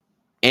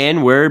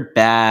And we're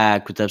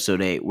back with episode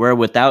 8. We're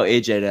without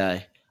AJ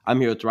today. I'm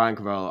here with Ryan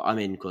Cavallo. I'm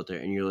Aiden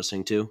Quilter, and you're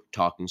listening to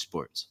Talking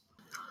Sports.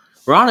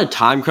 We're on a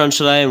time crunch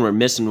today, and we're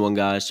missing one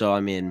guy. So,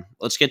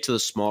 let's get to the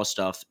small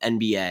stuff.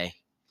 NBA.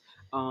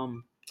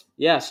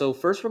 So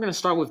first we're going to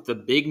start with the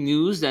big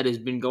news that has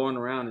been going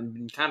around and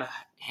been kind of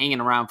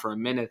hanging around for a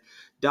minute.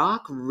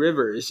 Doc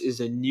Rivers is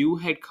a new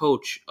head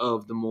coach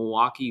of the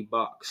Milwaukee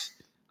Bucks.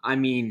 I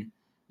mean,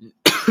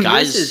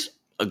 Guy's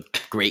a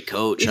great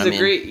coach.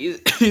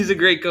 He's a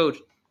great coach.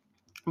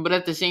 But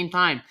at the same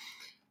time,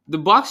 the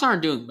Bucks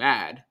aren't doing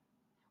bad.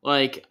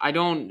 Like, I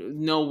don't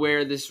know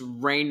where this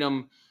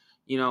random,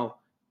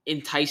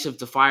 entice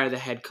to fire the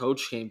head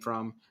coach came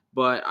from.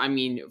 But, I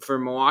mean, for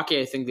Milwaukee,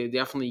 I think they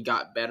definitely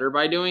got better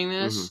by doing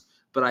this. Mm-hmm.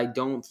 But I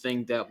don't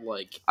think that,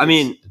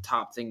 the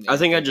top thing. I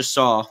think I just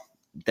saw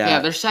that. Yeah,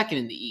 they're second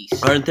in the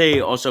East. Aren't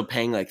they also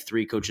paying,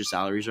 3 coaches'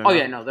 salaries right now? Oh,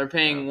 yeah, no. They're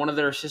paying one of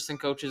their assistant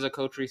coaches a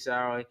coach's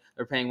salary.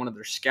 They're paying one of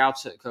their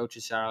scouts a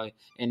coach's salary.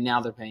 And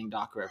now they're paying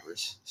Doc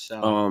Rivers.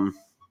 So,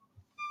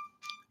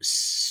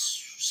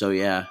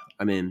 yeah,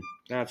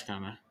 that's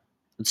kind of...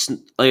 It's, like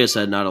I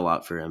said, not a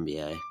lot for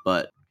NBA.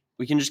 But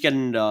we can just get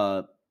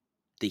into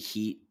the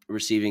Heat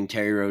receiving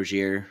Terry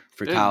Rozier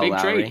for Kyle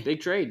Lowry. Big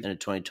trade. In a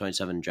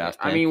 2027 draft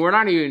pick.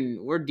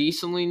 We're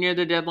decently near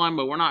the deadline,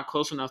 but we're not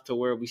close enough to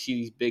where we see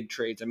these big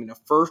trades. I mean, a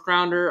first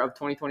rounder of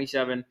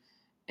 2027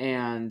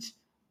 and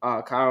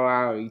Kyle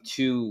Lowry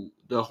to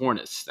the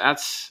Hornets.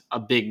 That's a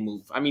big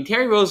move. I mean,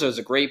 Terry Rozier is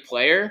a great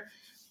player,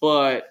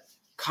 but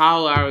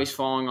Kyle Lowry's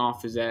falling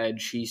off his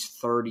edge. He's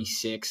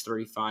 36,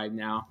 35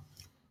 now.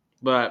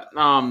 But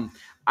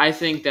I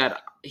think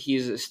that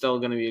he's still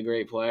going to be a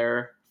great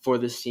player for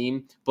this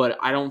team, but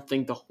I don't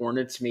think the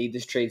Hornets made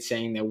this trade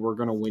saying that we're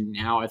going to win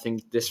now. I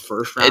think this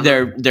first round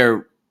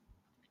they're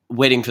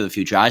waiting for the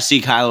future. I see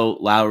Kyle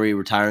Lowry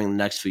retiring in the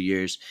next few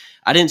years.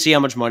 I didn't see how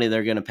much money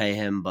they're going to pay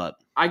him, but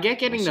I get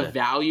getting the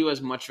value,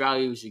 as much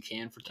value as you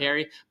can for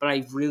Terry, but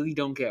I really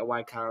don't get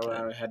why Kyle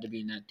Lowry had to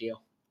be in that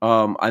deal.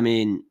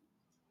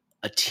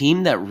 A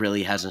team that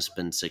really hasn't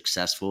been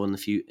successful in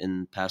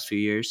the past few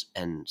years,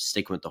 and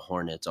sticking with the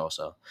Hornets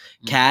also.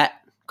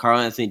 Karl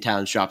Anthony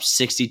Towns dropped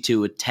 62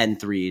 with 10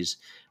 threes,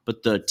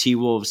 but the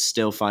T-Wolves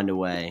still find a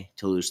way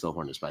to lose to the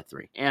Hornets by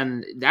 3.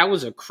 And that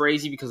was a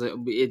crazy because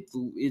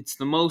it's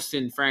the most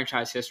in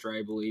franchise history,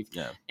 I believe.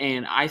 Yeah.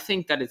 And I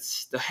think that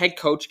it's the head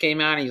coach came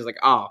out and he's like,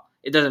 oh,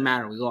 it doesn't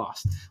matter, we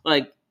lost.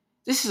 Like,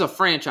 this is a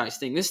franchise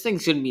thing. This thing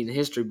shouldn't be in the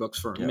history books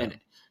for a minute.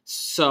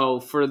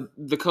 So for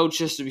the coach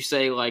just to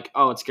say like,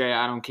 oh, it's great,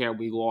 I don't care,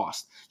 we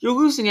lost. You're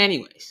losing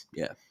anyways.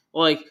 Yeah.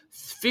 Like,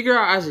 figure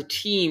out as a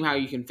team how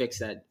you can fix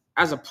that.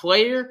 As a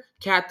player,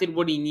 Cat did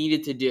what he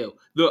needed to do.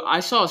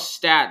 I saw a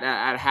stat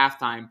at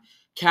halftime.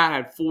 Cat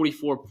had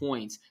 44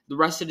 points. The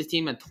rest of the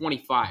team had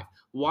 25.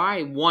 Why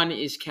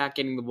is Cat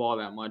getting the ball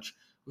that much?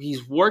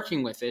 He's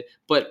working with it,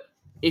 but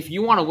if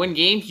you want to win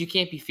games, you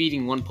can't be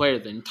feeding one player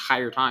the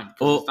entire time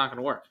because it's not going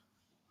to work.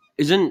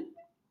 Is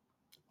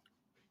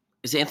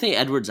Anthony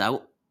Edwards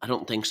out? I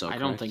don't think so. I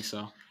don't think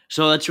so.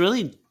 So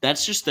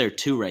that's just their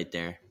 2 right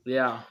there.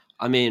 Yeah.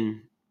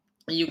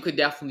 You could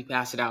definitely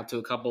pass it out to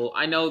a couple.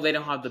 I know they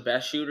don't have the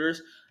best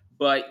shooters,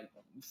 but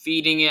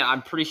feeding it,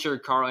 I'm pretty sure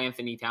Karl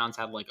Anthony Towns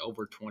had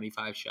over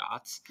 25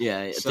 shots. Yeah,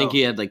 I think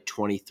he had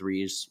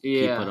 23s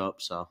he put up.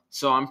 So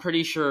I'm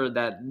pretty sure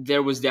that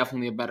there was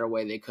definitely a better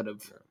way they could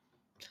have.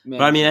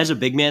 But as a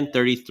big man,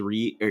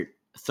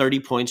 30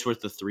 points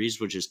worth of threes,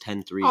 which is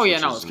 10 threes. Oh, yeah,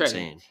 no, it's crazy.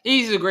 Insane.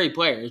 He's a great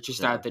player. It's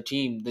just that the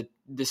team,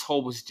 this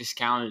whole was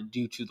discounted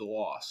due to the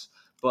loss.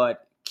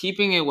 But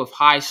keeping it with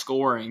high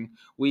scoring,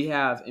 we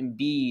have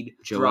Embiid.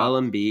 Joel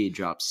Embiid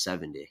dropped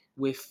 70.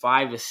 With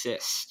 5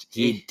 assists.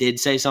 He did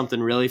say something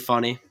really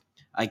funny.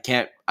 I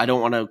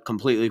don't want to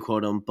completely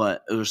quote him,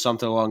 but it was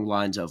something along the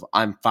lines of,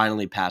 I'm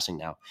finally passing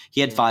now.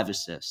 He had 5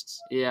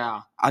 assists.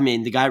 Yeah.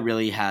 The guy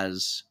really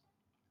has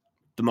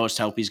the most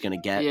help he's going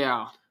to get.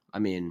 Yeah.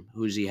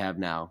 Who does he have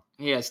now?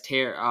 He has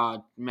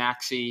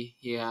Maxey.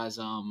 He has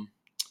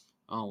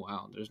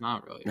there's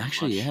not really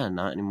much. Yeah,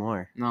 not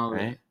anymore. No,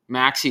 right?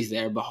 Maxey's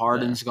there, but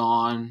Harden's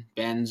gone.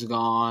 Ben's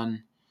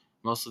gone.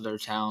 Most of their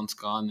talent's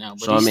gone now.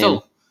 But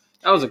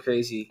that was a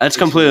crazy. That's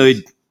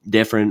completely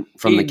different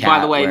from the Cat.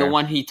 By the way, the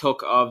one he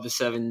took of the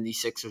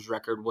 76ers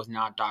record was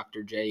not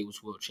Dr. J. It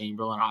was Wilt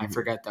Chamberlain. I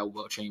forgot that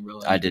Wilt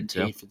Chamberlain. I did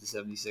too. For the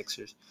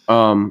 76ers.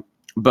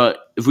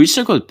 But if we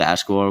stick with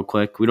basketball real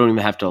quick, we don't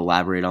even have to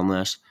elaborate on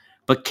this.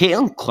 But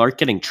Caitlin Clark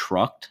getting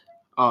trucked.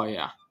 Oh,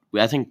 yeah.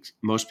 I think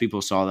most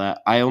people saw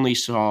that. I only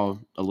saw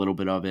a little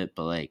bit of it,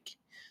 but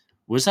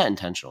was that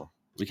intentional?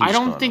 I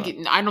don't think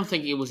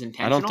it was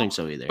intentional. I don't think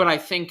so either. But I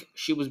think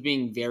she was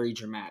being very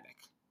dramatic.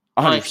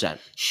 100%.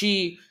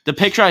 The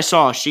picture I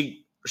saw,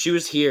 she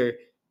was here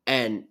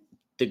and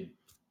the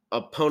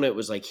opponent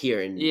was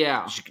here, and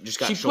she just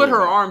got. She put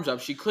her arms up.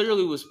 She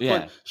clearly was.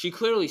 She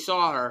clearly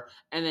saw her,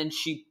 and then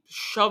she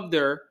shoved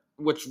her.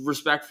 Which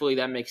respectfully,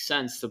 that makes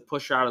sense to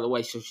push her out of the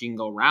way so she can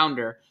go around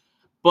her.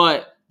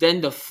 But then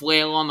the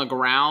flail on the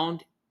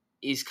ground,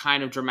 is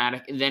kind of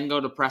dramatic, and then go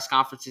to press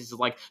conferences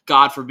like,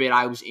 God forbid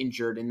I was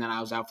injured and then I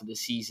was out for the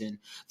season.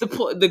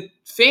 The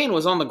fan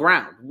was on the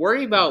ground.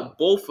 Worry about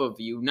both of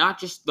you, not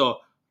just the $1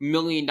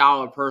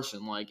 million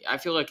person. Like, I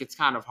feel like it's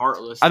kind of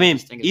heartless. I mean,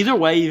 either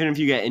way, even if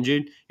you get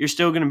injured, you're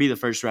still going to be the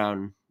first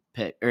round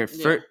pick or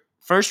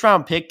first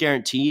round pick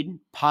guaranteed,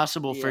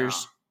 possible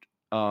first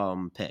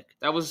pick.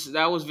 That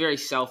was very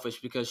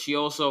selfish because she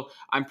also,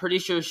 I'm pretty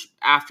sure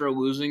after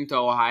losing to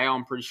Ohio,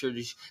 I'm pretty sure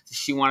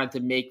she wanted to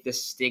make the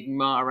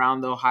stigma around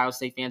the Ohio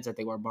State fans that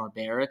they were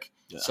barbaric.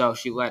 Yeah. So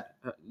she let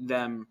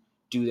them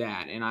do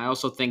that. And I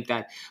also think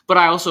that, but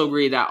I also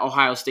agree that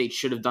Ohio State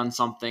should have done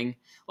something.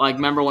 Like,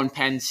 remember when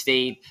Penn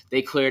State,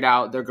 they cleared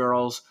out their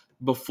girls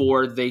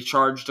before they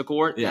charged the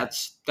court? Yeah.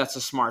 That's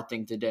a smart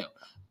thing to do.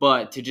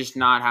 But to just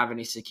not have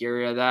any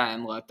security of that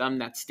and let them,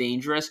 that's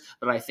dangerous.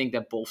 But I think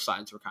that both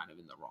sides were kind of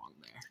in the wrong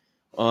there.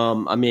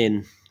 I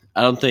mean,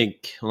 I don't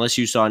think, unless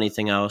you saw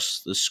anything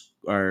else,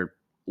 our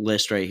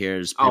list right here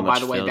is pretty much by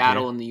the way,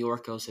 Battle here. in New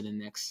York goes to the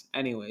Knicks.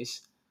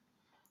 Anyways.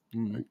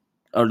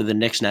 Oh, to the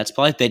Knicks Nets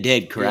play? They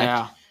did,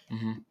 correct?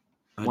 Yeah.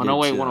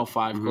 108,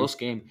 105. Close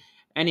game.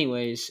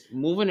 Anyways,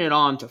 moving it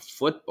on to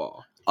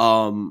football.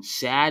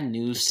 Sad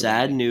news.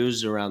 Sad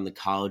news around the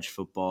college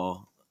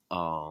football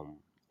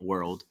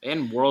world.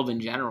 And world in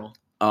general.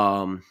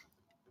 The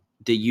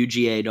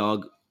UGA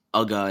dog,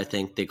 Uga, I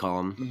think they call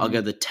him.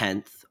 Uga the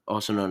 10th,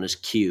 also known as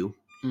Q.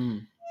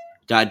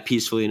 Died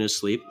peacefully in his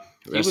sleep.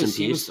 Rest in peace.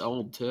 He was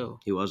old, too.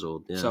 He was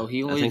old, yeah. So I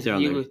think they're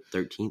on their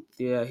 13th.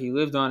 Yeah, he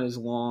lived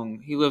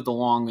a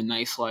long and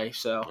nice life,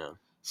 so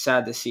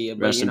sad to see it.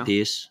 But, Rest in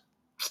peace.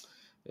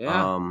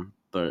 Yeah.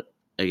 But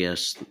I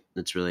guess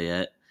that's really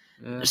it.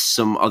 Yeah.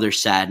 Some other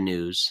sad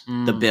news.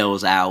 The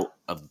Bills out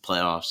of the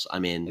playoffs. I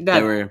mean,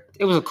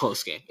 it was a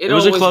close game. It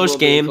was a close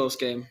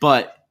game,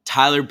 but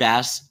Tyler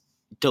Bass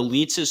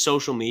deletes his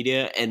social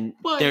media, and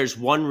there's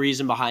one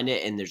reason behind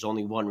it, and there's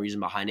only one reason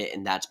behind it,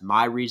 and that's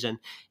my reason,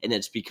 and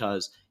it's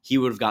because he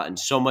would have gotten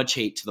so much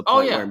hate to the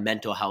point where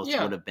mental health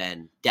would have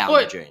been down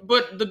the drain.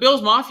 But the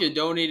Bills Mafia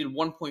donated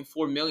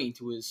 $1.4 million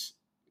to his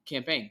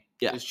campaign,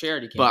 his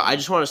charity campaign. But I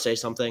just want to say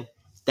something.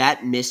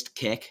 That missed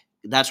kick,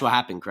 that's what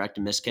happened, correct?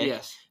 A missed kick?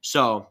 Yes.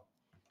 So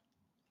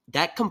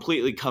that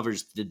completely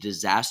covers the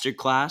disaster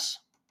class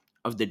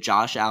of the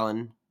Josh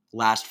Allen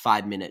last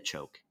 5-minute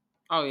choke.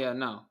 Oh, yeah,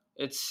 no.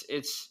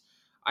 It's.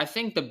 I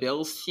think the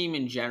Bills team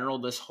in general,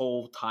 this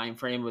whole time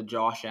frame with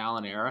Josh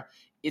Allen era,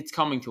 it's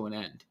coming to an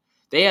end.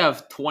 They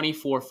have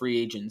 24 free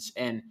agents,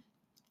 and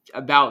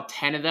about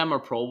 10 of them are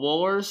Pro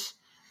Bowlers,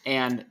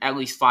 and at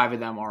least 5 of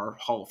them are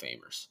Hall of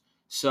Famers.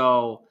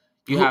 So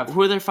who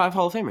are their 5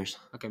 Hall of Famers?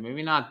 Okay,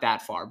 maybe not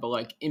that far, but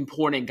like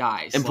important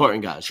guys.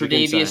 Guys.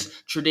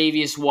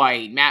 Tre'Davious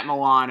White, Matt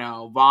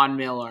Milano, Von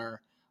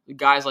Miller,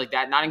 guys like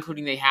that. Not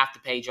including they have to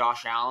pay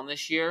Josh Allen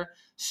this year.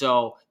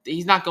 So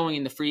he's not going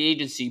into free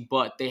agency,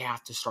 but they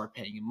have to start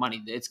paying him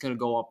money. It's going to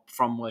go up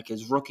from like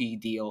his rookie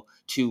deal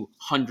to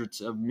hundreds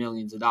of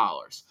millions of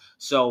dollars.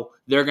 So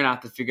they're going to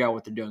have to figure out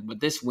what they're doing. But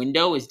this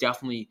window is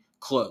definitely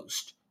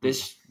closed.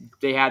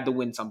 They had to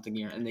win something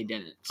here, and they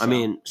didn't. So. I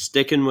mean,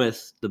 sticking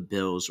with the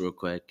Bills real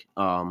quick,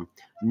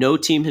 no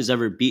team has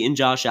ever beaten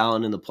Josh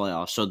Allen in the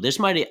playoffs. So this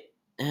might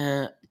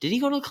did he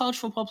go to the college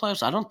football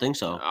playoffs? I don't think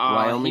so.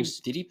 Wyoming.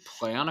 Did he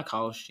play on a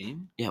college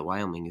team? Yeah,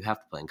 Wyoming. You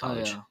have to play in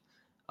college. Oh,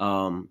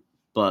 yeah.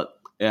 But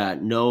yeah,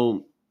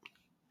 no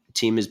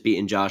team has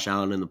beaten Josh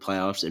Allen in the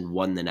playoffs and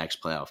won the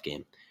next playoff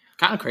game.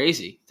 Kind of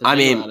crazy. I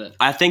mean,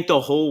 I think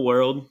the whole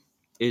world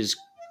is.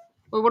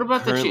 Wait, what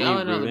about the Chiefs?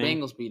 Oh no, the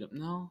Bengals beat them.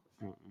 No.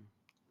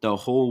 The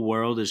whole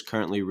world is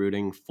currently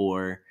rooting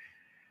for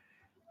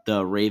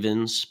the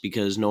Ravens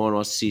because no one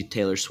wants to see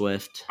Taylor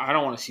Swift. I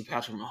don't want to see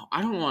Patrick Mahomes.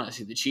 I don't want to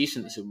see the Chiefs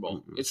in the Super Bowl.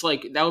 Mm-hmm. It's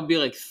like that would be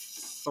like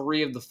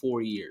 3 of the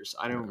 4 years.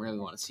 I don't really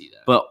want to see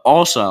that. But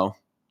also,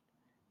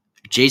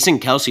 Jason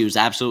Kelce was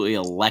absolutely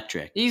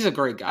electric. He's a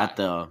great guy.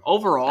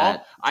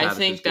 Overall, I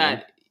think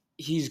that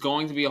he's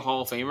going to be a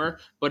Hall of Famer.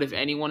 But if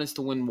anyone is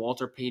to win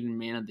Walter Payton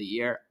Man of the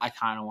Year, I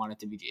kind of want it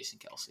to be Jason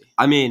Kelce.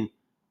 I mean,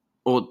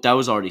 well, that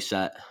was already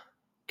set.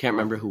 Can't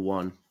remember who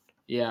won.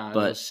 Yeah,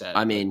 but set,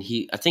 I mean,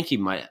 I think he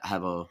might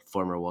have a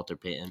former Walter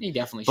Payton. He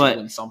definitely should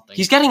win something.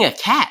 He's getting a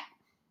cat.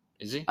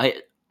 Is he?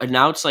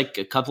 Now it's like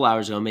a couple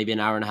hours ago, maybe an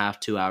hour and a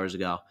half, 2 hours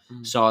ago.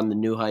 Mm-hmm. Saw on the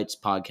New Heights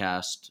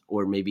podcast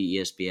or maybe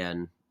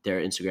ESPN,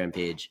 their Instagram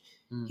page,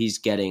 he's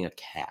getting a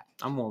cat.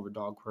 I'm more of a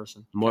dog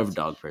person.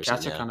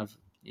 Cats are kind of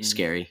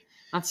scary.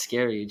 Not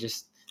scary,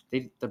 just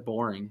they're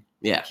boring.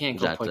 Yeah, you can't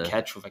go play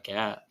catch with a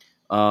cat.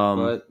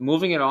 But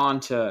moving it on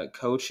to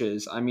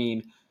coaches, I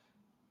mean,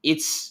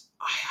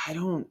 I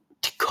don't.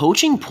 The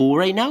coaching pool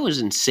right now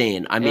is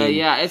insane. I mean,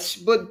 it's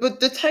but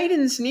the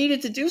Titans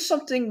needed to do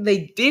something.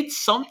 They did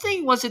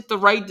something. Was it the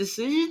right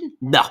decision?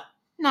 No,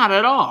 not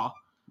at all.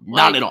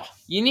 Not at all.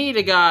 You need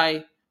a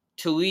guy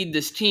to lead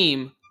this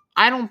team.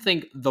 I don't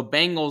think the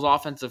Bengals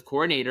offensive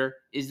coordinator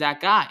is that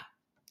guy.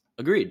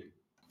 Agreed.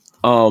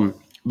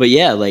 But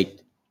yeah, like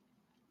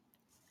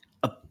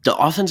the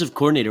offensive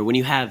coordinator, when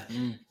you have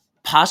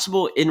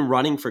possible in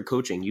running for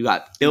coaching, you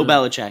got Bill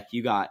Belichick,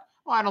 you got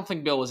Well, I don't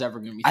think Bill was ever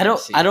going to be.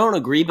 I don't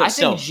agree, but I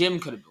still, think Jim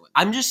could have been.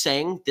 I'm just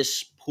saying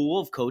this pool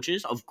of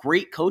coaches, of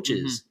great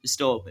coaches, is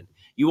still open.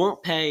 You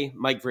won't pay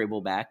Mike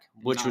Vrabel back,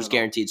 which Not was at all.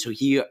 guaranteed, so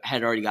he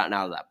had already gotten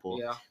out of that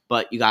pool. Yeah.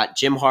 But you got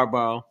Jim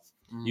Harbaugh,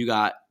 you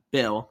got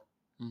Bill,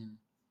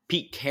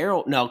 Pete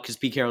Carroll. No, because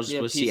Pete Carroll's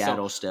with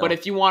Seattle still. But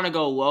if you want to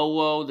go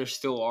low, there's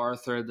still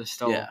Arthur. There's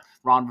still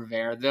Ron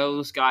Rivera.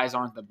 Those guys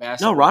aren't the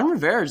best. No, Ron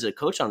Rivera is a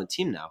coach on the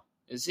team now.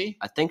 Is he?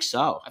 I think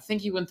so. I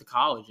think he went to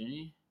college, didn't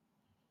he?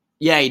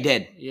 Yeah, he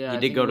did. Yeah, he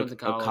did go to a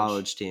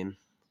college team.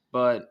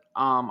 But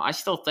I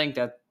still think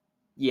that,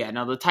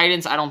 the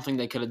Titans, I don't think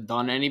they could have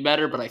done any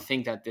better, but I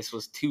think that this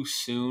was too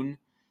soon.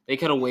 They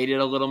could have waited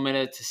a little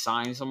minute to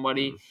sign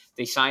somebody.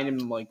 They signed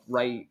him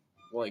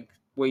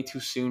way too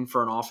soon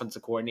for an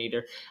offensive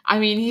coordinator. I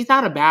mean, he's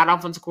not a bad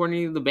offensive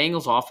coordinator. The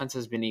Bengals offense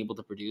has been able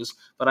to produce,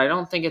 but I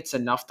don't think it's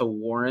enough to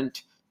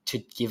warrant to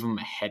give him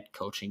a head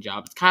coaching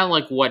job. It's kind of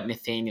like what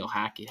Nathaniel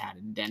Hackett had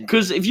in Denver.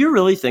 Because if you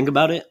really think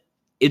about it,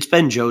 it's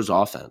been Joe's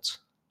offense.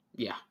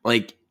 Yeah.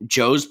 Like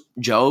Joe,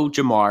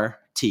 Jamar,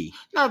 T.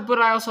 No, but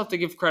I also have to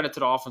give credit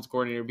to the offense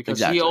coordinator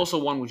because he also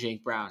won with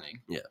Jake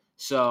Browning. Yeah.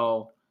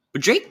 So.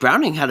 But Jake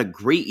Browning had a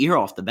great year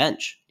off the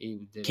bench. He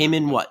came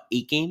in,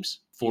 8 games?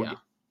 4 games?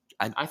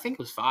 I think it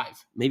was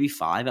 5. Maybe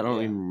 5. I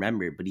don't even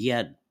remember. But he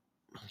had,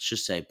 let's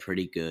just say,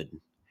 pretty good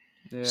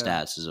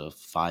stats as a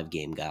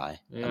 5-game guy.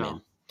 Yeah. I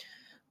mean,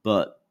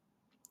 but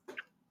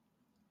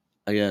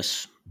I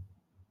guess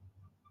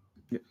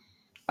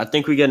I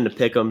think we get into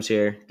pick'ems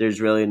here.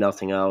 There's really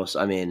nothing else.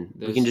 I mean,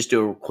 we can just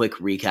do a quick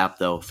recap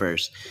though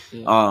first.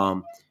 Yeah.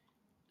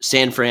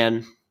 San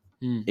Fran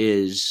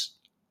is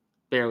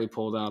barely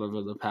pulled out of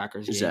the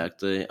Packers game.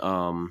 Exactly.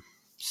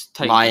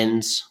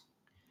 Lions.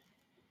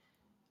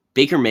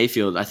 Baker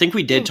Mayfield. I think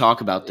we did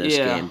talk about this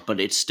game, but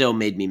it still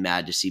made me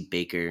mad to see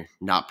Baker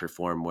not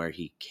perform where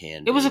he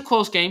can. It was a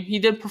close game. He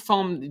did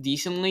perform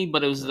decently,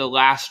 but it was the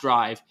last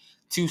drive.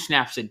 2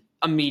 snaps, an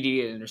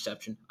immediate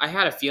interception. I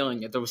had a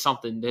feeling that there was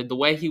something. The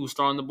way he was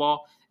throwing the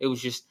ball, it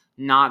was just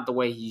not the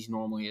way he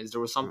normally is.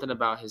 There was something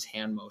about his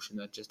hand motion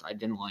that I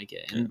didn't like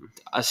it. And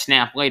a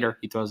snap later,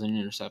 he throws an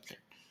interception.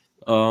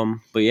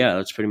 But yeah,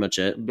 that's pretty much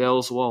it.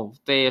 Bills, the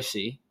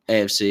AFC.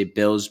 AFC,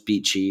 Bills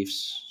beat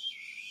Chiefs.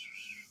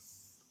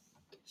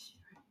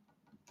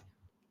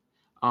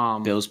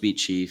 Bills beat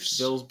Chiefs.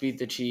 Bills beat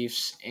the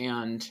Chiefs,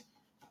 and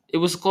it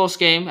was a close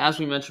game. As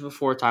we mentioned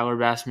before, Tyler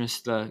Bass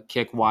missed the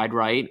kick wide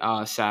right.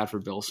 Sad for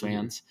Bills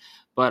fans.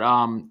 But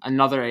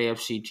another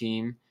AFC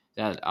team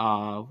that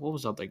what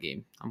was the other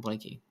game? I'm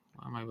blanking.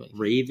 Why am I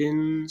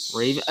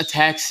blanking?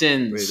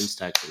 Texans.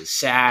 Texans.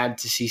 Sad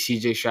to see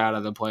CJ Stroud out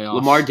of the playoffs.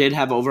 Lamar did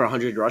have over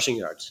 100 rushing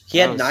yards. He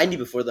had 90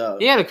 before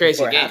He had a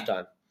crazy game.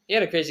 Halftime. He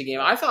had a crazy game.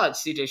 I thought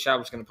CJ Stroud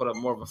was going to put up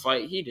more of a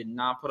fight. He did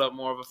not put up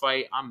more of a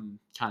fight. I'm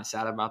kind of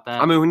sad about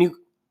that. I mean,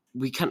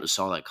 we kind of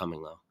saw that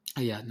coming though.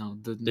 Yeah, no.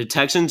 The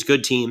Texans,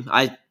 good team.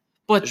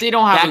 But they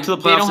don't have back to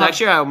the playoffs next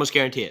year. I almost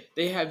guarantee it.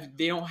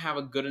 They don't have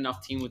a good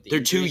enough team with the They're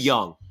injuries. too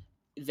young.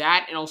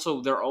 That and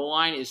also their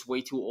O-line is way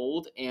too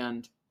old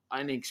and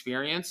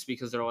inexperienced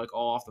because they're all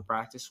off the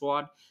practice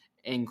squad,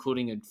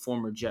 including a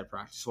former Jet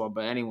practice squad.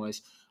 But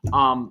anyways,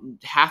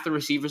 half the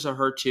receivers are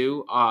hurt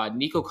too.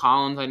 Nico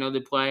Collins, I know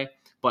they play,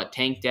 but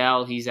Tank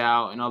Dell, he's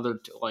out, and other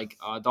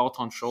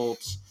Dalton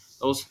Schultz.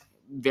 Those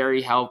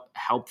very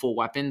helpful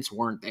weapons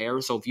weren't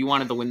there. So if you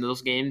wanted to win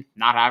those games,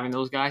 not having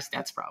those guys,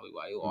 that's probably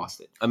why you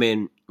lost it. I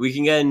mean, we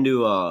can get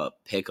into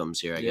pick'ems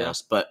here, I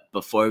guess. But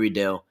before we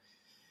do,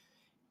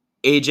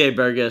 AJ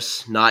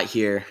Burgess not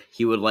here.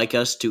 He would like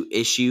us to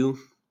issue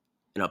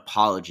an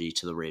apology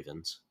to the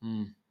Ravens.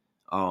 I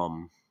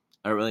don't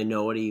really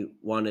know what he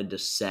wanted to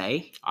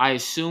say. I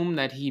assume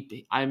that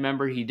I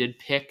remember he did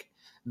pick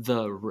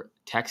the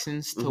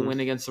Texans to win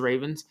against the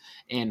Ravens,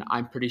 and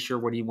I'm pretty sure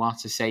what he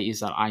wants to say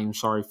is that I am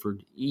sorry for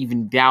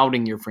even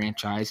doubting your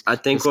franchise. I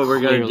think what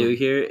we're going to do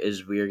here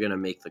is we are going to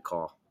make the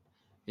call.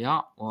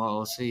 Yeah, well,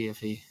 let's see if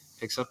he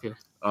picks up here.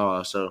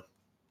 Oh, so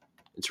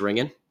it's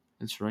ringing?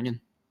 It's ringing.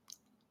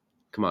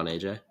 Come on,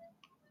 AJ.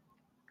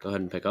 Go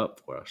ahead and pick up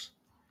for us.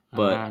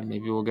 But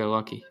maybe we'll get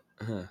lucky.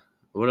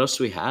 What else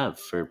do we have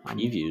for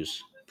previews?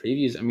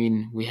 I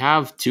mean, we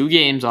have 2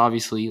 games,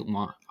 obviously.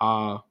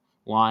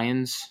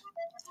 Lions,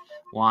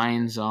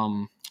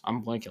 I'm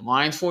blanking.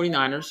 Lions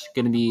 49ers,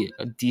 going to be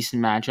a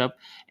decent matchup.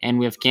 And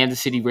we have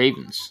Kansas City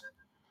Ravens.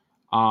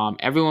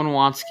 Everyone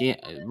wants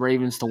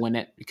Ravens to win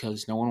it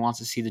because no one wants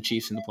to see the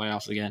Chiefs in the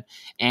playoffs again.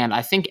 And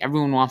I think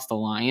everyone wants the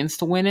Lions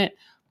to win it,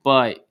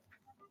 but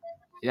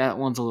that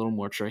one's a little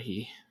more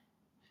tricky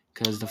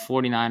because the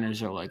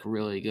 49ers are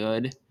really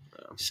good.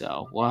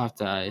 So we'll have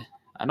to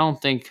 – I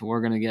don't think we're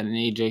going to get an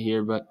AJ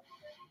here, but,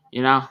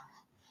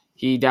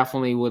 he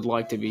definitely would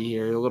like to be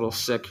here. A little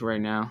sick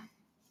right now.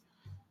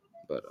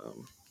 But,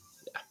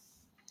 yeah.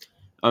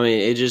 I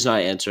mean, AJ's not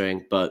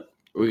answering, but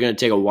we're going to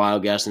take a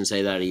wild guess and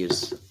say that he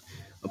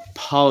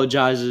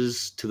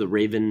apologizes to the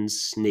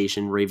Ravens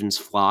nation, Ravens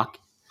flock,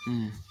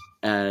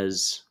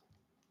 as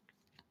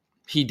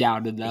he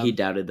doubted them. He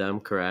doubted them,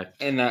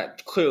 correct. And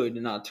that clearly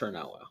did not turn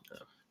out well. No.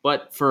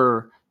 But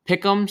for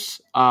pick'ems,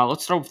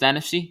 let's start with the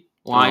NFC.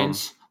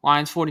 Lions,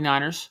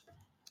 49ers.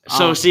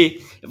 So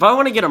see, if I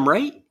want to get them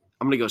right,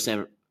 I'm gonna go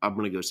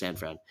San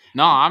Fran.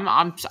 No,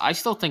 I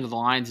still think the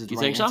Lions is the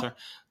right answer.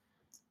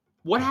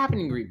 What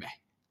happened in Green Bay?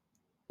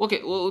 Look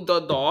at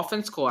the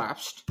offense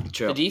collapsed.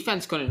 True. The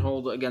defense couldn't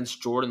hold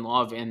against Jordan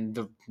Love and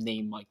the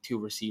name like two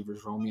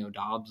receivers, Romeo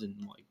Doubs and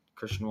like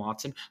Christian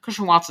Watson.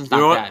 Christian Watson's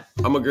not bad.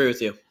 I'm agree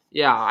with you.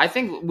 Yeah, I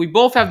think we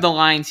both have the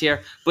Lions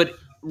here, but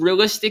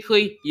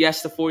realistically,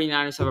 yes, the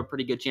 49ers have a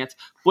pretty good chance,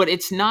 but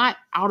it's not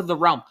out of the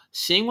realm.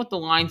 Seeing what the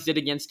Lions did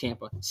against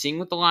Tampa, seeing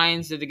what the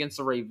Lions did against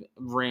the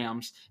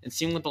Rams, and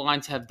seeing what the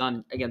Lions have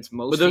done against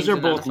most. But those teams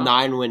are both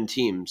 9-win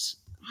teams.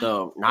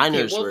 The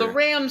Niners the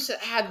Rams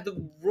had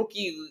the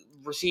rookie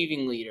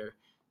receiving leader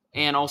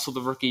and also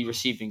the rookie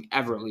receiving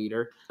ever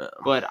leader.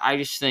 But I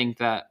just think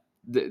that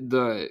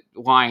the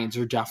Lions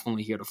are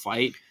definitely here to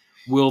fight.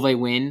 Will they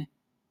win?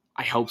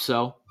 I hope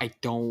so.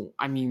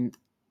 I mean,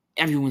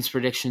 everyone's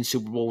prediction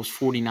Super Bowl was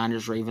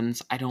 49ers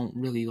Ravens. I don't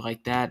really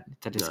like that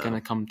it's going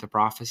to come to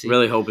prophecy.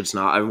 Really hope it's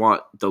not. I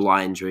want the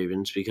Lions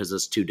Ravens because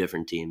it's two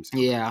different teams.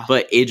 Yeah.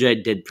 But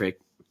AJ did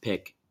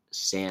pick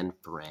San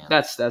Fran.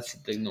 That's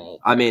the no.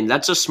 I mean,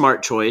 that's a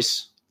smart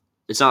choice.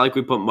 It's not like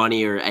we put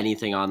money or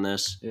anything on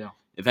this. Yeah.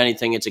 If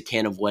anything, it's a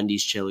can of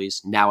Wendy's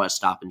chilies now at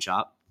Stop and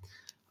Shop.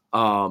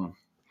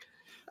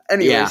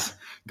 Anyways,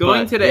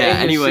 going to the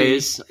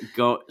NFC.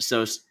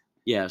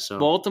 So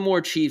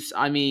Baltimore Chiefs.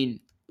 I mean,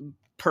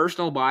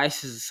 personal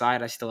biases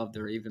aside, I still have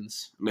the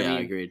Ravens. I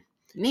agreed.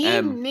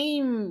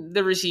 Name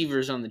the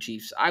receivers on the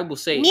Chiefs. I will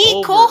say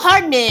Nico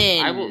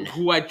Hardman,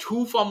 who had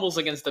 2 fumbles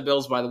against the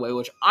Bills, by the way,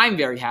 which I'm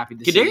very happy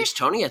to see. Kadarius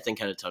Toney, I think,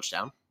 had a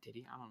touchdown. Did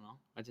he? I don't know.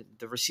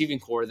 The receiving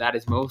core, that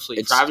is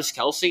mostly Travis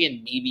Kelce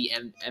and maybe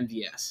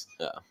MVS.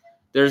 Yeah.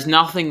 There's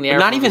nothing there.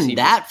 But not even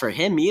that for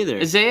him either.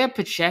 Isaiah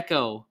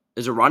Pacheco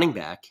is a running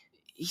back.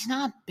 He's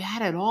not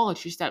bad at all.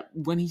 It's just that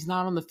when he's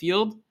not on the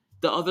field,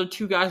 the other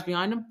 2 guys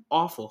behind him,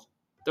 awful.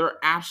 They're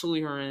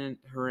absolutely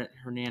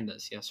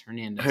Hernandez. Yes,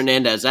 Hernandez.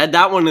 Hernandez. Add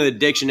that one to the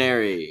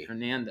dictionary.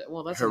 Hernandez.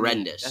 Well, that's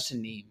horrendous. That's a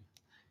name.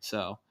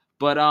 So,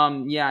 but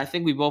yeah, I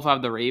think we both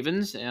have the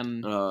Ravens,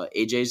 and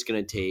AJ's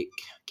gonna take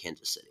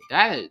Kansas City.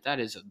 That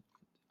is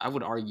I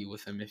would argue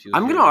with him if you.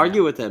 I'm gonna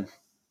argue with him.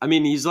 I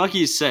mean, he's lucky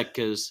he's sick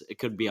because it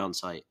could be on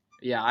site.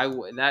 Yeah,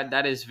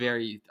 that is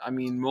very. I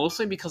mean,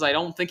 mostly because I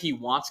don't think he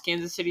wants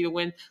Kansas City to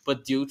win,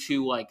 but due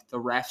to like the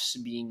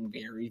refs being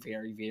very,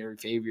 very, very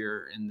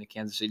favor in the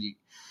Kansas City,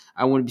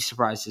 I wouldn't be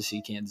surprised to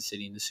see Kansas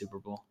City in the Super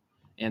Bowl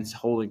and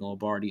holding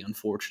Lombardi,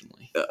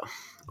 unfortunately.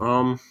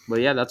 Yeah.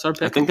 But yeah, that's our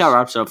pick. I think that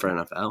wraps it up for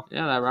NFL.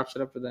 Yeah, that wraps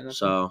it up for the NFL.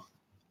 So,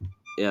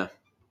 yeah.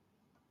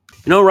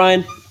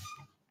 Ryan,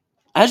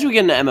 as we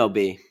get into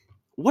MLB,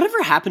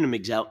 whatever happened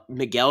to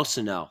Miguel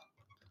Sano?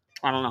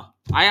 I don't know.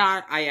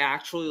 I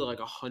actually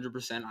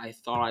 100%. I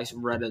thought I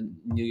read a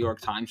New York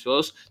Times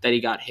post that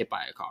he got hit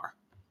by a car.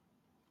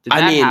 Did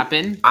that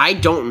happen? I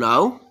don't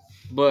know.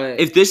 But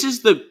if this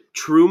is the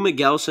true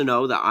Miguel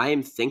Sano that I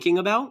am thinking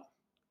about,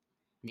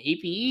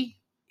 maybe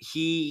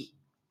he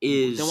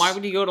is. Then why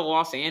would he go to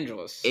Los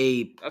Angeles?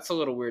 That's a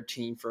little weird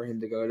team for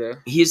him to go to.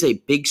 He is a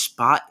big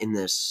spot in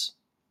this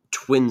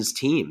Twins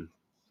team.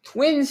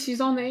 Twins? He's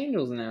on the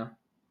Angels now.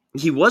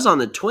 He was on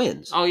the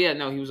Twins. Oh, yeah.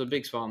 No, he was a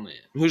big spot on the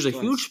He was a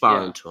huge spot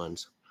on the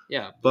Twins.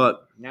 Yeah.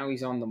 But now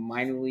he's on the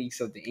minor leagues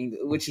of the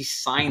Angels, which he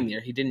signed there.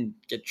 He didn't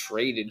get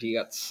traded. He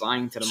got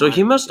signed to the So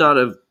he must not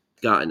have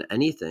gotten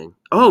anything.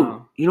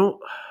 Oh,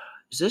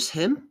 is this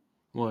him?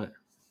 What?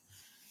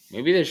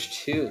 Maybe there's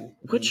 2.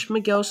 Which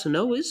Miguel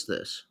Sano is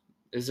this?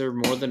 Is there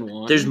more than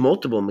one? There's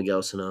multiple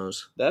Miguel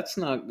Sanos. That's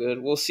not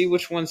good. We'll see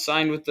which one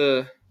signed with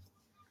the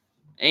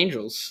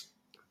Angels.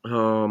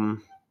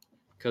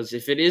 Because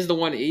if it is the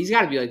one, he's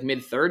got to be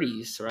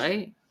mid-30s,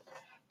 right?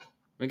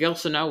 Miguel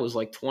Sano was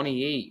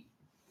 28,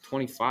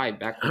 25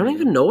 back then. I don't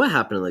even know what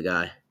happened to the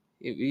guy.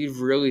 He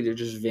really did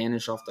just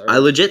vanish off the earth. I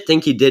legit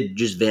think he did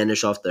just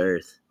vanish off the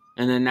earth.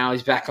 And then now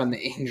he's back on the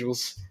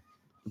Angels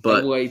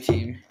AA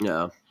team.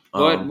 Yeah.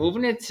 But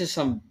moving into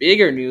some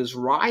bigger news,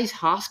 Rhys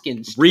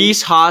Hoskins.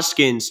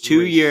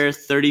 2-year,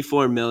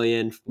 $34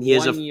 million. He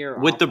has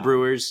with the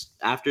Brewers.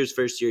 After his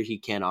first year, he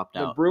can't opt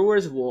out. The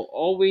Brewers will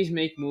always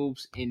make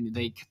moves, and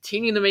they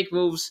continue to make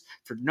moves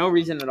for no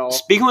reason at all.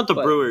 Speaking with the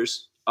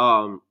Brewers,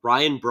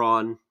 Ryan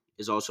Braun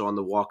is also on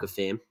the Walk of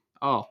Fame.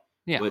 Oh,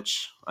 yeah.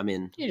 Which, I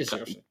mean, he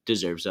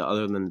deserves it,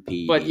 other than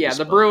the PEDs. But yeah,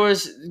 the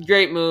Brewers,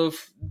 great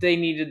move. They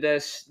needed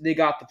this. They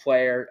got the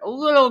player. A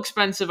little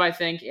expensive, I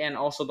think, and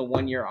also the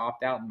 1-year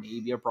opt-out may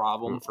be a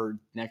problem for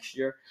next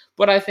year.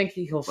 But I think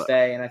he'll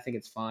stay, and I think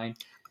it's fine.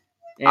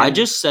 And I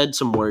just said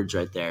some words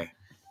right there.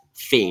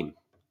 Fame.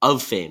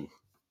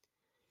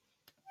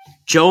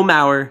 Joe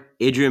Mauer,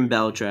 Adrian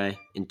Beltre,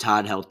 and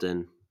Todd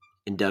Helton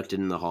inducted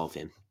in the Hall of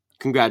Fame.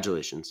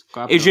 Congratulations.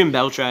 Adrian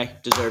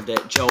Beltre deserved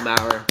it. Joe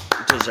Mauer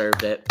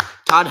deserved it.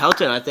 Todd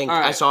Helton, I think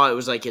I saw it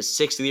was his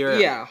 6th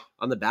year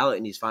on the ballot,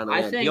 and he's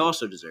finally in. He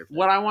also deserved it.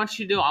 What I want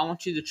you to do, I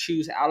want you to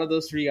choose out of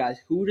those 3 guys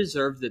who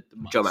deserved it the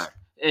most. Joe Mauer.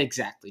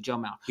 Exactly, Joe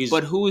Mauer.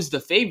 But who is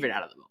the favorite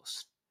out of the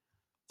most?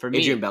 For me,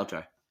 Adrian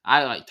Beltre.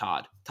 I like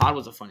Todd. Todd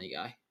was a funny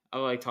guy. I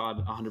like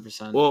Todd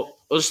 100%. Well,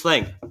 let's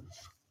think.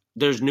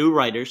 There's new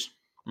writers.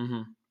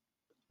 Mm-hmm.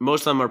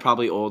 Most of them are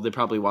probably old. They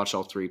probably watched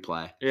all three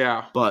play.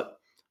 Yeah. But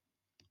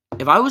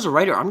if I was a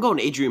writer, I'm going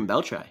Adrian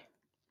Beltre.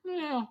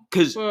 Yeah.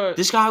 Because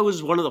this guy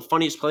was one of the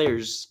funniest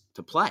players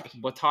to play.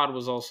 But Todd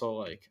was also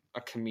like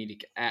a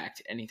comedic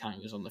act anytime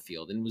he was on the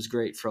field, and was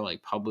great for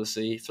like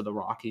publicity for the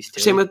Rockies too.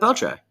 Same with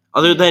Beltre.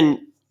 Other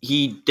than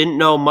he didn't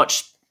know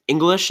much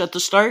English at the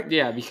start.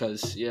 Yeah,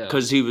 because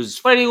he was.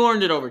 But he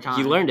learned it over time.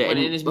 He learned it,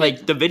 and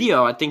like the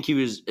video, I think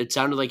it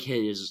sounded like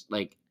his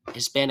like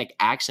Hispanic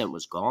accent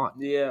was gone.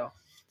 Yeah,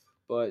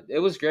 but it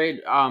was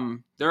great.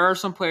 There are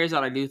some players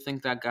that I do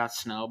think that got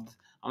snubbed.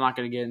 I'm not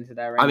going to get into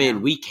that right now. I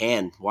mean, we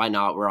can. Why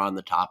not? We're on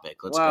the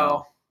topic. Let's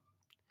go.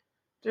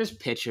 There's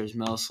pitchers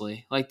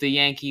mostly. Like the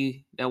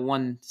Yankee that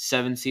won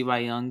 7 Cy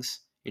Youngs.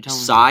 You're telling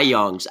Cy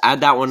Youngs.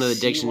 Add that one to the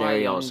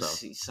dictionary also.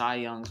 Cy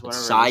Youngs,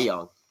 whatever. Cy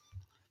Young.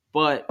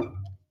 But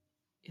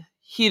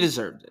he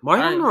deserved it.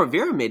 Mariano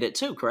Rivera made it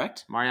too,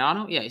 correct?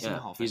 Mariano? Yeah, he's in the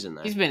Hall of Fame. He's in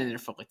there. He's been in there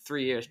for like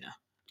 3 years now.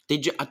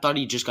 I thought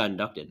he just got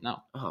inducted.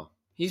 No. Oh.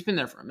 He's been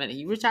there for a minute.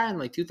 He retired in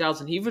like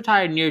 2000. He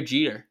retired near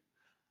Jeter.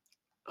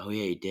 Oh,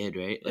 yeah, he did,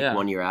 right? Like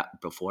 1 year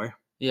before?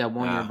 Yeah,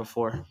 1 year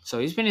before. So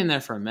he's been in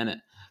there for a minute.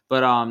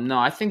 But no,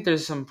 I think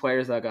there's some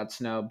players that got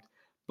snubbed.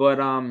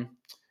 But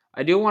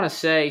I do want to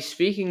say,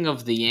 speaking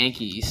of the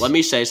Yankees. Let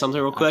me say something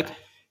real quick.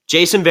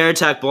 Jason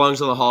Varitek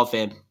belongs in the Hall of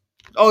Fame.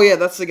 Oh, yeah,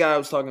 that's the guy I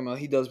was talking about.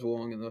 He does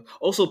belong in the...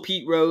 Also,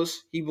 Pete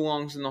Rose, he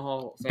belongs in the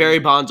Hall of Fame. Barry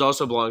Bonds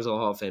also belongs in the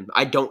Hall of Fame.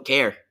 I don't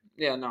care.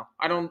 Yeah, no.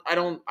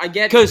 I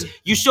get... Because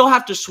you still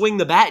have to swing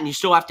the bat and you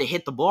still have to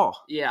hit the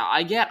ball. Yeah,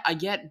 I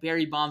get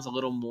Barry Bonds a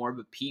little more,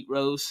 but Pete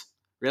Rose,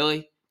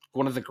 really?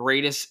 One of the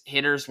greatest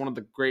hitters, one of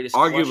the greatest...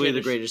 Arguably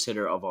the greatest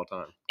hitter of all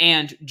time.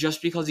 And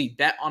just because he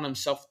bet on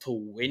himself to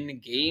win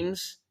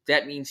games,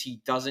 that means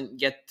he doesn't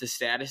get the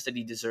status that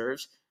he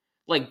deserves.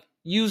 Like,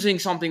 using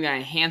something that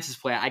enhances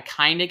play, I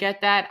kind of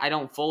get that. I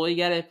don't fully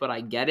get it, but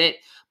I get it.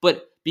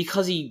 But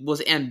because he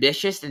was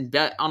ambitious and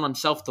bet on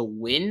himself to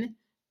win,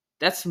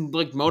 that's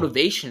like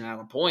motivation at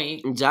a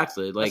point.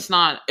 Exactly. Like, it's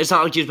not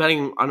like he's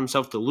betting on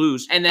himself to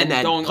lose and then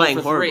going playing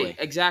horribly.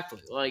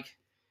 Exactly. Like,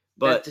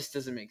 that just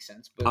doesn't make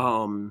sense.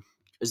 But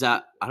is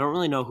that... I don't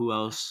really know who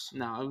else.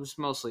 No, it was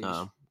mostly...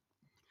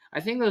 I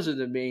think those are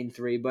the main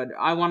three, but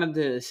I wanted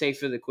to say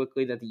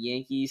quickly that the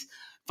Yankees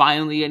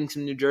finally getting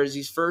some new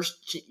jerseys.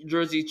 First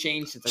jersey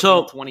change since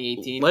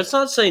 2018. Let's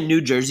not say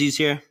new jerseys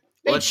here.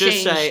 Let's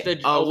just say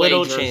a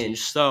little change.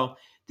 So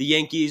the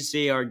Yankees,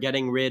 they are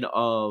getting rid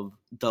of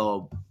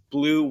the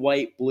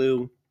white,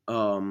 blue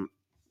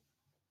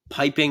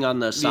piping on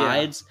the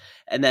sides,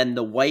 and then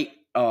the white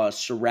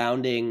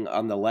surrounding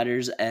on the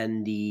letters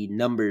and the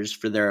numbers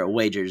for their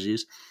away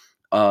jerseys.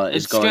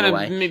 Is going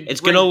away.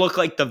 It's going to look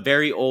like the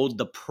very old,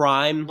 the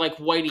prime, like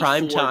Whitey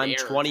prime Ford time,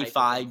 era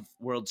 25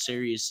 World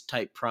Series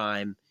type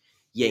prime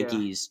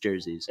Yankees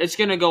jerseys. It's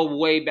going to go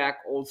way back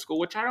old school,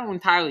 which I don't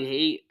entirely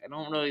hate. I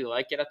don't really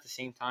like it at the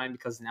same time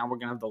because now we're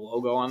going to have the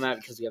logo on that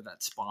because we have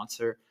that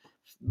sponsor.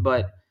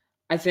 But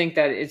I think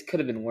that it could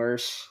have been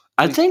worse.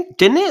 I think,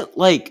 didn't it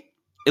like...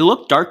 It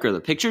looked darker. The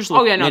pictures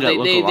look, made it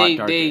look a lot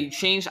darker. They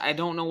changed. I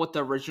don't know what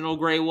the original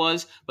gray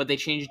was, but they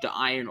changed it to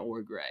iron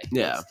ore gray.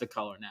 Yeah. That's the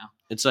color now.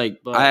 It's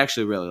like, I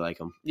actually really like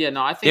them. Yeah,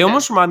 no, I think they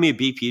almost remind me of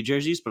BP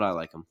jerseys, but I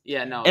like them.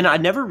 Yeah, no. And I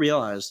never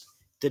realized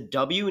the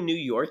W in New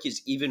York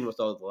is even with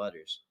all the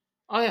letters.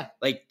 Oh, yeah.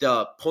 Like,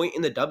 the point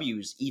in the W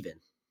is even.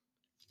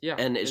 Yeah.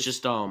 And it's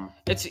just...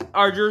 It's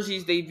our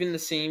jerseys, they've been the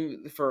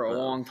same for a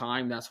long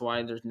time. That's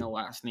why there's no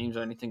last names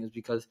or anything, is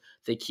because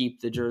they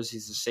keep the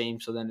jerseys the same,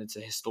 so then it's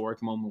a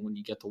historic moment when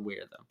you get to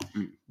wear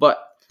them.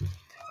 But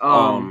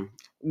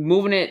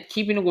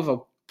keeping it with a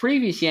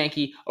previous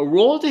Yankee,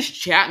 Aroldis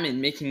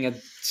Chapman making a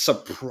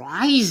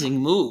surprising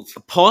move.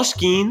 Paul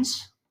Skeens,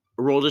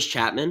 Aroldis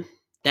Chapman,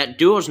 that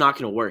duo is not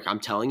going to work, I'm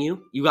telling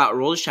you. You got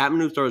Aroldis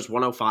Chapman who throws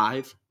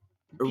 105.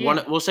 Or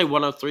we'll say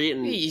 103,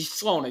 and he's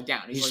slowing it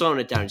down. He's slowing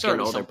it down. He's getting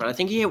older, but I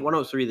think he hit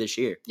 103 this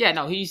year. Yeah,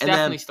 no, he's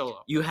definitely still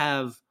up. You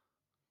have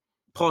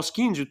Paul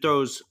Skeens who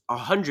throws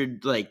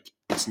 100 like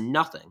it's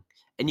nothing,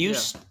 and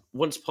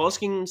once Paul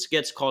Skeens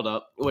gets called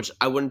up, which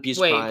I wouldn't be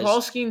surprised. Wait, Paul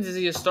Skeens, is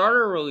he a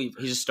starter or a reliever?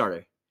 He's a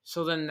starter.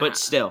 So then, but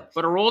still,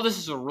 Aroldis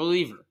is a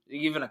reliever,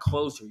 even a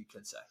closer, you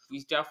could say.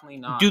 He's definitely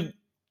not. Dude,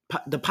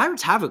 the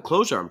Pirates have a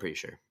closer, I'm pretty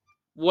sure.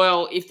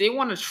 Well, if they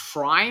want to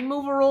try and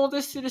move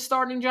Aroldis to the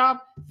starting job,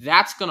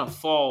 that's going to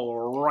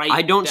fall right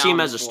I don't see him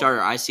down as a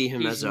starter. I see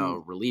him as a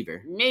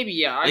reliever. Maybe,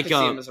 yeah. I can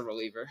see him as a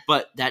reliever.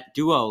 But that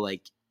duo,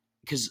 like,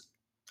 because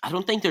I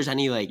don't think there's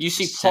any, like, you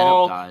see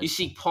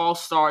Paul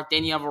start,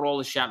 then you have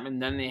Aroldis Chapman,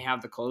 then they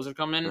have the closer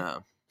come in.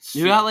 No.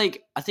 You got,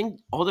 like, I think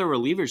all their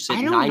relievers sit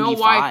 95, know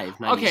why.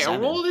 97. Okay,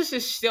 Aroldis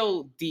is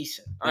still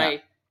decent, all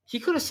right? He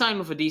could have signed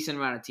with a decent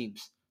amount of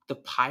teams. The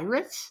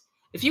Pirates?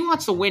 If he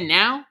wants to win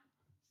now,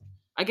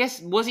 I guess,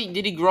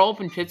 did he grow up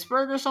in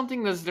Pittsburgh or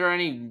something? Is there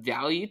any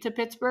value to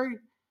Pittsburgh?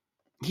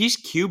 He's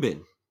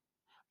Cuban.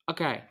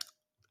 Okay.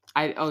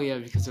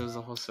 Because it was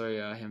a whole story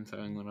him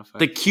throwing 105.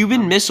 The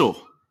Cuban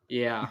Missile.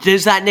 Yeah.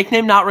 Does that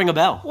nickname not ring a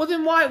bell? Well,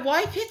 then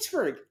why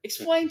Pittsburgh?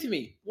 Explain to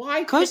me.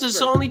 Why Because it's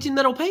the only team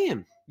that'll pay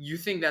him. You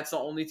think that's the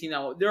only team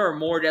that there are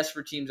more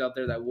desperate teams out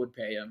there that would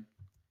pay him?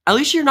 At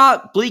least you're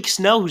not Blake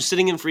Snell, who's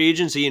sitting in free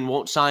agency and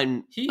won't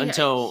sign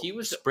until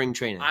spring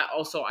training. I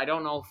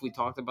don't know if we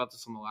talked about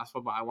this on the last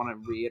one, but I want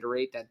to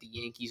reiterate that the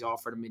Yankees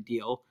offered him a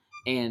deal,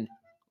 and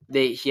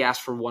he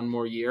asked for one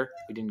more year.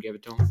 We didn't give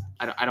it to him.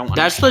 I don't.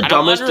 That's the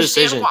dumbest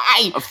decision.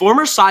 Why? A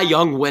former Cy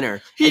Young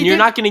winner, and you're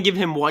not going to give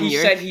him 1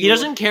 year. He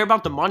doesn't care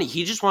about the money.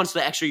 He just wants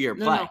the extra year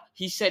play. No.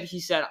 He said,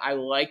 I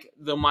like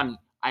the money.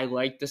 I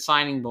like the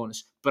signing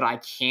bonus, but I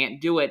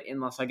can't do it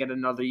unless I get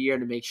another year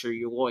to make sure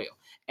you're loyal.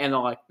 And they're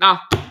like, nah.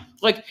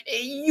 Like,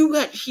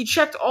 he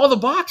checked all the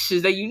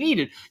boxes that you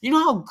needed. You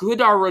know how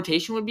good our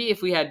rotation would be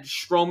if we had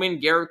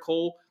Stroman, Garrett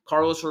Cole,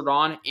 Carlos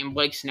Rodon, and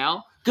Blake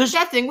Snell? Because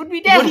that thing would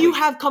be deadly. What do you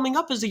have coming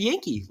up as a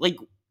Yankee? Like,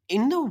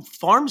 in the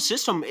farm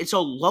system, it's a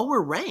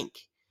lower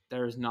rank.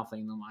 There's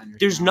nothing in the minors.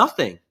 There's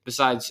nothing.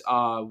 Besides,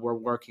 we're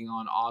working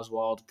on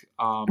Oswald.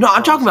 No,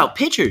 I'm talking about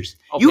pitchers.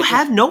 You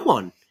have no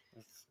one.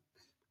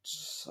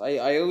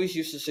 I always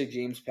used to say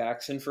James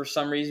Paxton for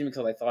some reason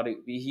because I thought he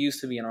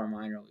used to be in our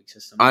minor league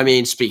system. I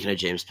mean, speaking of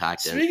James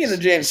Paxton.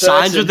 Signs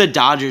Paxton, with the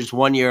Dodgers,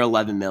 1 year,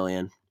 $11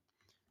 million.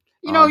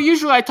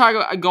 Usually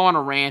I go on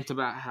a rant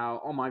about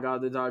how, oh my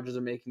God, the Dodgers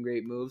are making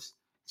great moves.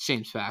 It's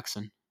James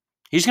Paxton.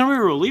 He's going to be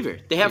a reliever.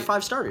 They have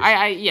 5 starters.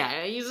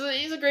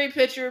 He's a great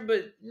pitcher,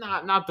 but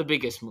not the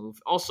biggest move.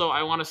 Also,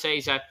 I want to say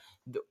is that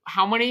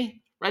how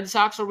many Red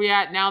Sox are we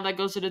at now that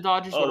goes to the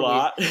Dodgers? A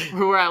lot.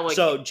 We're at like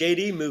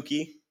JD,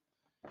 Mookie.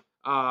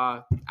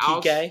 Alex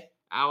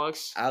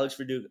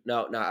Verdugo.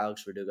 No, not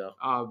Alex Verdugo.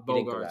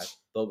 Bogarts.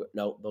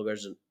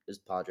 Bogarts is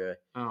Padre.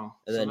 Oh,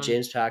 and then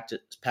James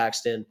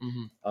Paxton.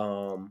 Mm-hmm.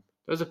 There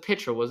was a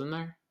pitcher, wasn't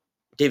there?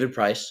 David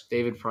Price.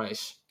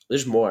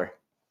 There's more.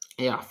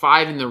 Yeah,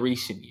 5 in the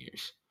recent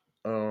years.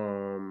 I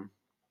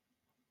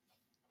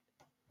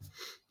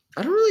don't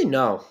really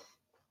know.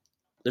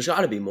 There's got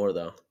to be more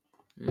though.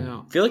 Yeah.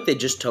 I feel like they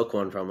just took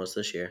one from us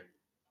this year.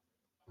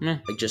 Yeah.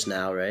 Like just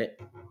now, right?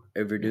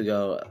 Or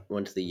Verdugo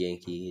went to the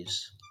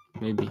Yankees.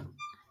 Maybe.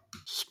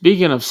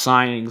 Speaking of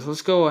signings,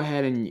 let's go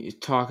ahead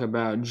and talk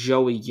about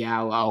Joey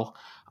Gallo.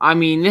 I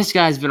mean, this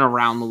guy's been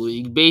around the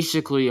league,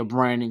 basically a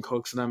Brandon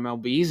Cooks in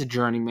MLB. He's a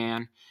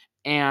journeyman,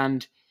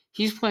 and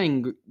he's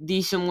playing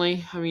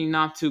decently. I mean,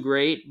 not too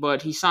great,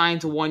 but he signed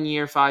to 1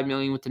 year, $5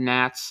 million with the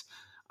Nats.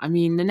 I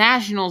mean, the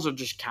Nationals are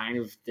just kind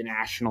of the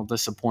national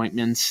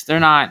disappointments. They're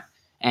not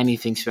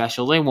anything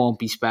special. They won't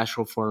be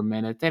special for a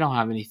minute. They don't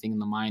have anything in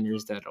the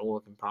minors that are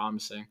looking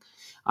promising.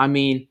 I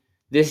mean,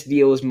 this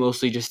deal is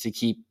mostly just to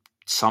keep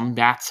some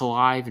bats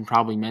alive and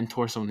probably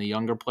mentor some of the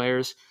younger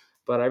players.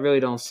 But I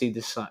really don't see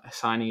this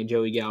signing of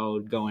Joey Gallo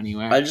would go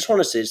anywhere. I just want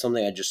to say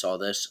something. I just saw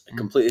this. I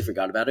completely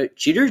forgot about it.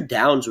 Jeter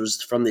Downs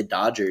was from the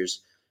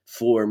Dodgers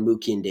for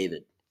Mookie and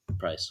David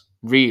Price.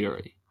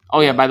 Really? Oh,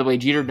 yeah, by the way,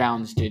 Jeter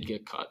Downs did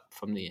get cut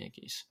from the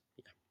Yankees.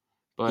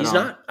 But he's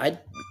not. I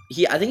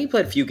think he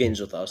played a few games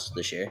with us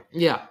this year.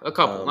 Yeah, a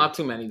couple, not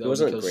too many though. It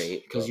wasn't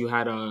great because you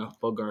had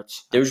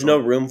Bogarts. There was no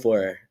room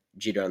for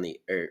Jeter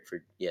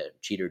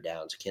Jeter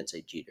Downs. I can't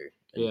say Jeter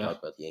and talk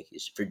about the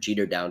Yankees for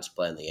Jeter Downs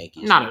playing the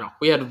Yankees. Not at all.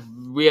 We had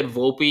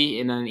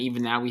Volpe, and then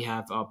even now we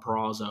have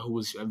Peraza, who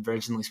was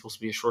originally supposed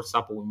to be a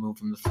shortstop, but we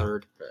moved him to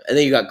third. And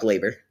then you got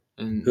Glaber.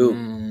 And who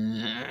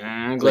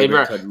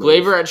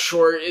Glaber at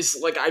short is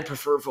like I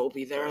prefer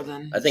Volpe there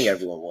than I think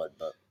everyone would,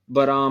 but.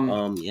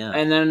 Yeah.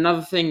 And then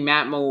another thing,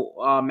 Matt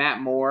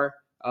Moore,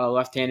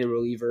 left-handed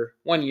reliever,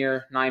 1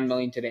 year, $9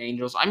 million to the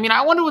Angels. I mean,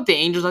 I wonder what the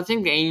Angels. I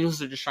think the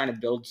Angels are just trying to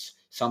build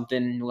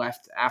something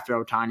left after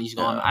Ohtani's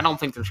gone. I don't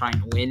think they're trying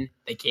to win.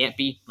 They can't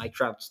be. Mike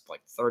Trout's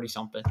like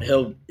 30-something.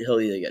 He'll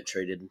either get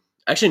traded.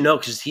 Actually, no,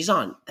 because he's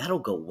on. That'll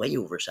go way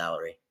over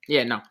salary.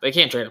 Yeah, no, they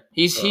can't trade him.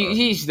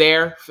 He's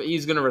there.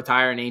 He's gonna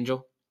retire an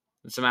Angel.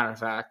 It's a matter of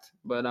fact,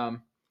 but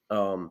a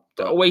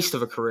waste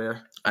of a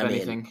career. I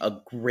mean, a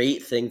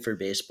great thing for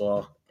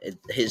baseball.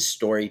 His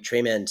story,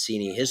 Trey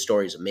Mancini, his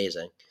story is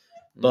amazing.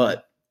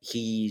 But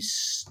we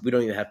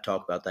don't even have to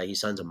talk about that. He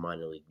signs a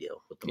minor league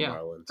deal with the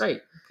Marlins.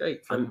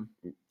 Great for him.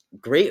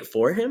 Great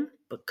for him,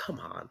 but come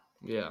on.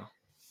 Yeah.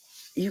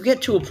 You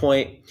get to a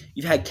point,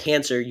 you've had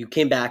cancer, you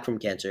came back from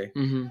cancer.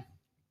 Mm-hmm.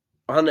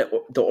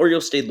 The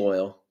Orioles stayed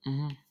loyal,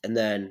 mm-hmm. and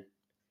then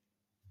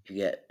you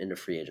get into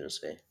free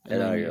agency, and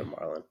now you're a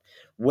Marlin.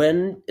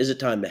 When is it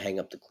time to hang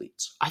up the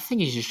cleats? I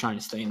think he's just trying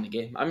to stay in the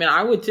game. I mean,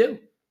 I would too.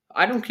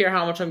 I don't care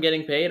how much I'm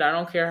getting paid. I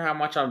don't care how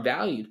much I'm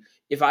valued.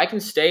 If I can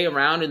stay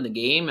around in the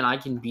game and I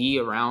can be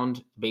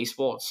around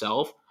baseball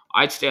itself,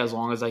 I'd stay as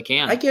long as I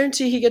can. I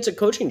guarantee he gets a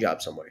coaching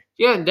job somewhere.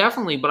 Yeah,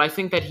 definitely. But I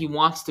think that he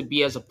wants to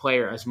be as a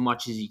player as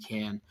much as he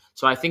can.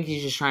 So I think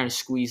he's just trying to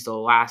squeeze the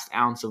last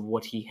ounce of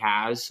what he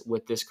has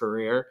with this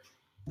career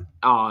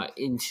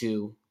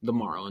into the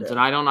Marlins. Yeah. And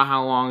I don't know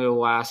how long it'll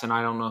last, and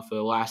I don't know if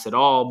it'll last at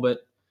all, but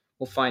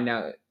we'll find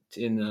out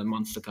in the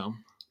months to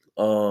come.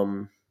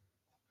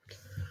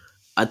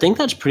 I think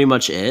that's pretty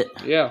much it.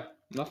 Yeah,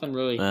 nothing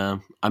really.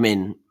 I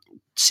mean,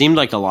 seemed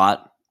like a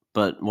lot,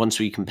 but once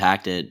we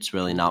compact it, it's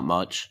really not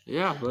much.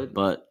 Yeah,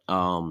 But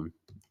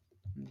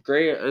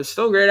great. It's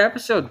still a great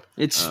episode.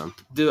 It's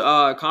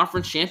the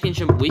conference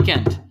championship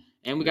weekend,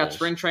 and we got Yes.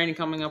 spring training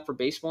coming up for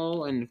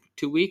baseball in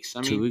 2 weeks.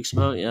 I mean, 2 weeks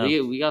about, yeah.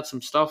 we got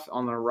some stuff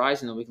on the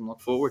horizon that we can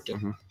look forward to.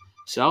 Mhm.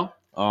 So,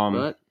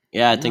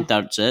 I think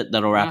that's it.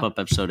 That'll wrap up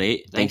episode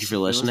 8. Thank you for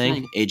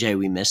listening. AJ,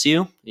 we miss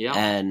you. Yeah.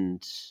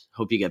 And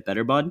hope you get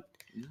better, bud.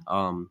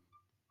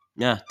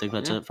 Yeah. I think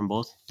that's it from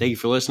both. Thank you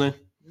for listening.